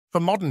For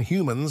modern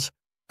humans,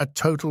 a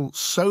total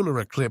solar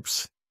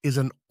eclipse is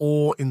an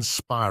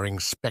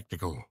awe-inspiring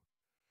spectacle.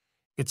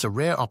 It's a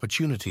rare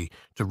opportunity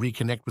to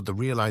reconnect with the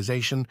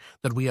realization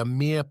that we are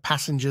mere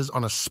passengers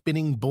on a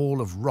spinning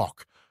ball of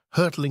rock,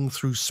 hurtling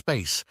through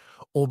space,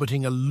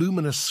 orbiting a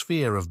luminous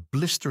sphere of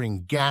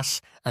blistering gas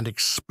and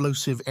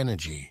explosive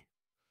energy.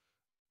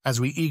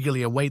 As we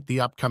eagerly await the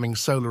upcoming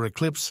solar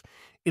eclipse,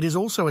 it is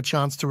also a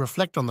chance to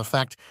reflect on the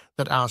fact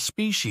that our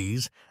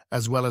species,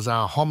 as well as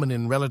our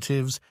hominin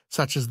relatives,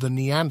 such as the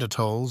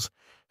Neanderthals,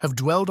 have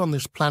dwelled on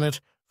this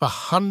planet for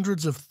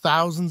hundreds of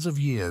thousands of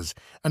years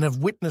and have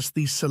witnessed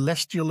these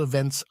celestial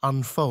events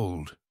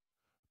unfold.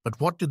 But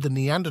what did the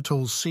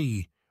Neanderthals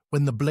see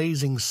when the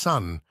blazing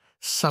sun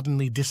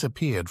suddenly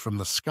disappeared from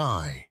the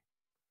sky?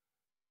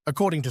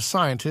 According to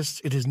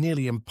scientists, it is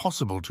nearly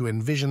impossible to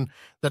envision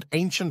that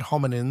ancient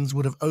hominins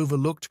would have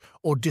overlooked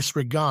or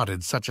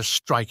disregarded such a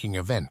striking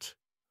event.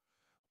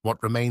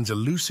 What remains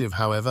elusive,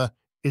 however,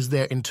 is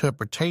their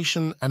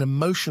interpretation and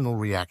emotional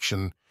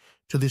reaction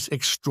to this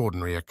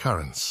extraordinary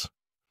occurrence.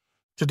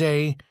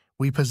 Today,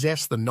 we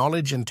possess the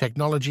knowledge and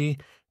technology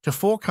to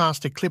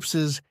forecast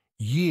eclipses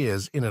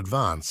years in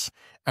advance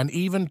and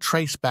even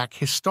trace back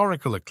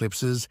historical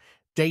eclipses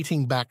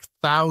dating back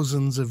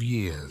thousands of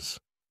years.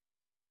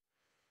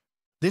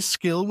 This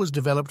skill was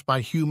developed by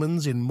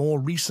humans in more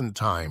recent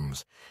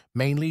times,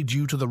 mainly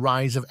due to the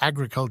rise of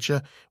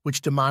agriculture,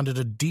 which demanded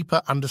a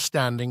deeper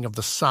understanding of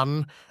the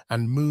sun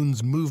and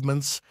moon's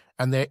movements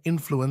and their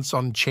influence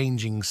on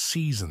changing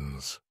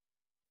seasons.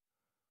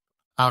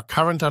 Our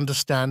current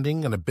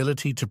understanding and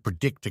ability to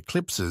predict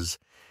eclipses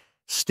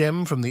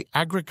stem from the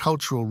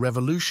agricultural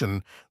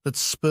revolution that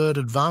spurred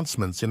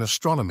advancements in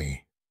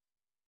astronomy.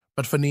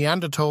 But for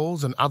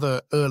Neanderthals and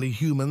other early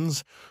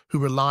humans who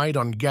relied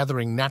on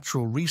gathering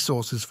natural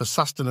resources for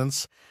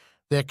sustenance,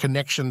 their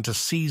connection to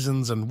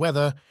seasons and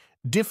weather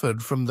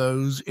differed from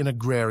those in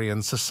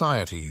agrarian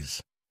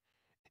societies.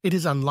 It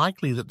is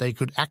unlikely that they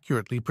could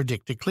accurately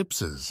predict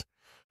eclipses.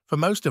 For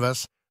most of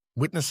us,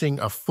 witnessing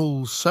a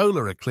full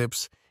solar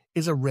eclipse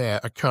is a rare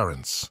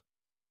occurrence.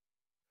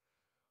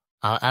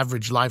 Our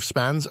average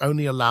lifespans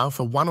only allow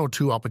for 1 or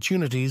 2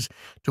 opportunities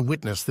to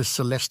witness this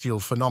celestial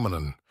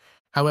phenomenon.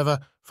 However,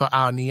 for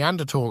our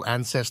Neanderthal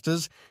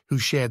ancestors, who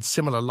shared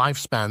similar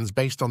lifespans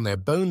based on their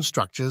bone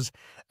structures,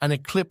 an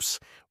eclipse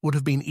would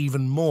have been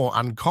even more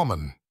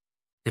uncommon.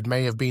 It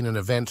may have been an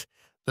event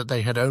that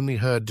they had only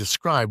heard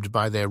described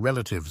by their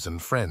relatives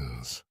and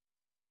friends.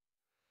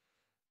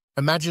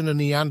 Imagine a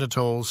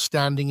Neanderthal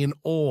standing in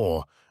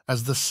awe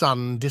as the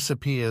sun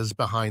disappears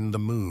behind the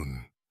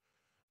moon.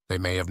 They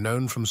may have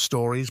known from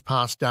stories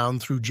passed down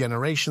through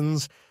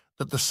generations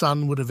that the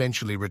sun would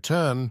eventually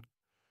return,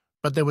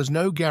 but there was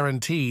no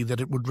guarantee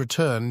that it would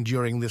return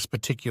during this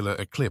particular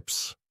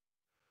eclipse.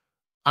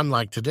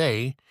 Unlike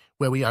today,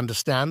 where we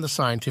understand the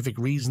scientific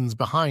reasons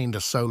behind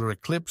a solar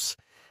eclipse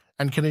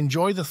and can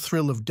enjoy the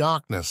thrill of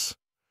darkness,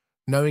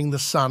 knowing the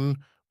sun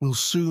will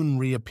soon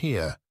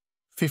reappear,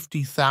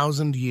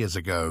 50,000 years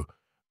ago,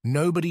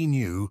 nobody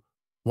knew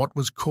what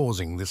was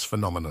causing this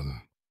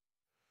phenomenon.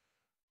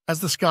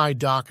 As the sky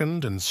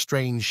darkened and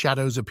strange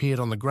shadows appeared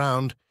on the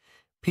ground,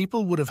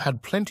 people would have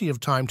had plenty of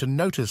time to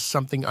notice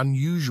something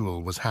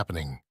unusual was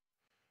happening.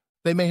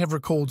 They may have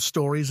recalled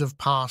stories of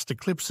past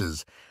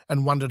eclipses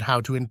and wondered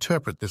how to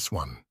interpret this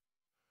one.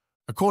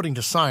 According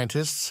to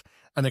scientists,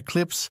 an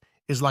eclipse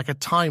is like a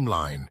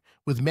timeline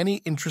with many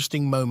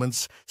interesting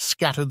moments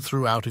scattered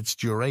throughout its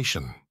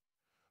duration.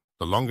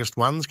 The longest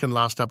ones can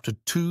last up to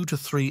 2 to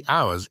 3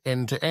 hours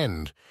end to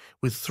end,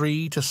 with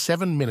 3 to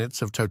 7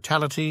 minutes of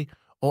totality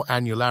or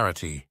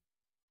annularity.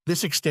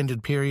 This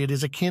extended period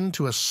is akin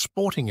to a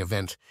sporting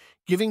event,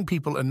 giving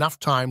people enough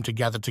time to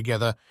gather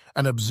together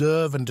and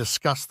observe and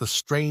discuss the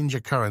strange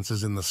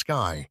occurrences in the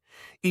sky,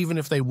 even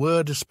if they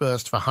were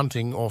dispersed for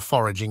hunting or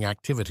foraging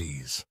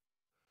activities.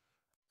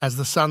 As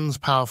the sun's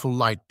powerful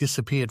light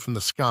disappeared from the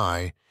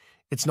sky,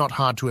 it's not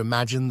hard to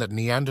imagine that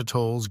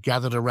Neanderthals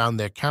gathered around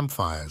their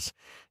campfires,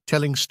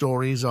 telling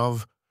stories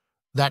of,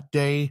 "That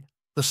day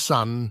the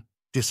sun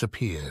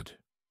disappeared."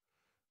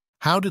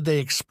 How did they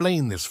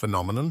explain this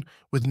phenomenon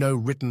with no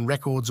written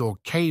records or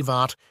cave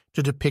art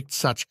to depict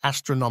such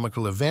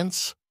astronomical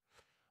events?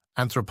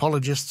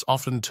 Anthropologists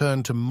often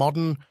turn to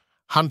modern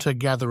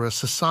hunter-gatherer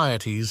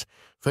societies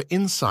for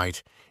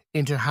insight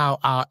into how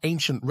our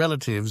ancient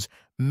relatives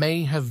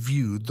may have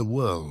viewed the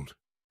world.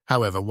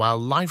 However, while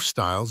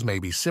lifestyles may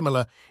be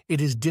similar, it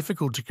is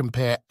difficult to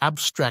compare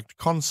abstract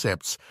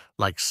concepts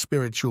like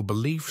spiritual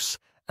beliefs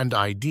and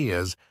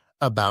ideas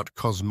about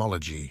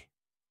cosmology.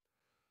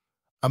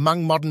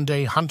 Among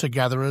modern-day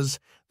hunter-gatherers,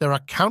 there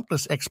are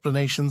countless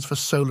explanations for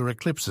solar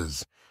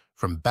eclipses,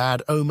 from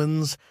bad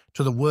omens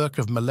to the work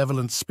of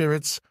malevolent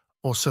spirits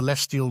or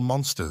celestial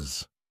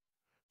monsters.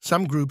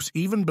 Some groups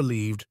even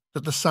believed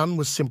that the sun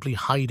was simply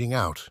hiding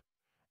out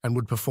and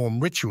would perform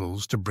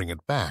rituals to bring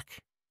it back.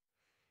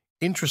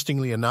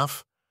 Interestingly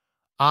enough,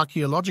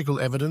 archaeological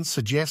evidence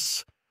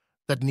suggests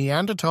that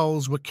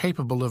Neanderthals were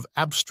capable of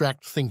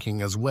abstract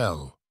thinking as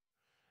well.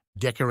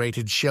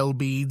 Decorated shell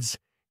beads,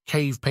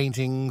 cave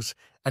paintings,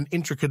 and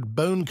intricate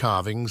bone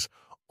carvings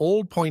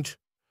all point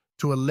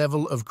to a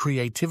level of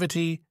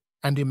creativity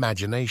and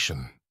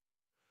imagination.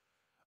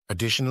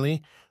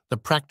 Additionally, the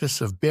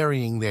practice of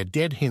burying their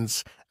dead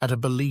hints at a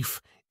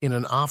belief in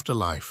an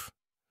afterlife.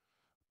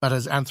 But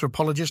as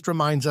anthropologist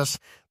reminds us,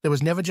 there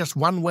was never just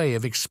one way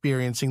of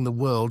experiencing the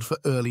world for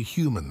early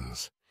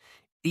humans.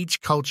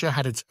 Each culture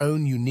had its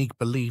own unique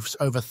beliefs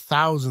over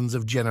thousands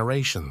of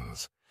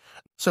generations.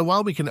 So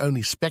while we can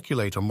only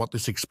speculate on what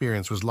this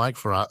experience was like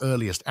for our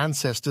earliest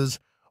ancestors,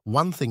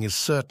 one thing is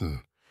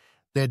certain: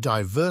 their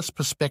diverse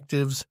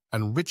perspectives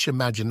and rich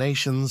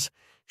imaginations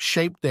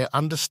shaped their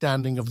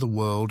understanding of the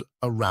world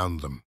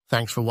around them.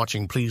 Thanks for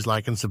watching. Please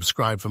like and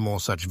subscribe for more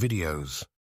such videos.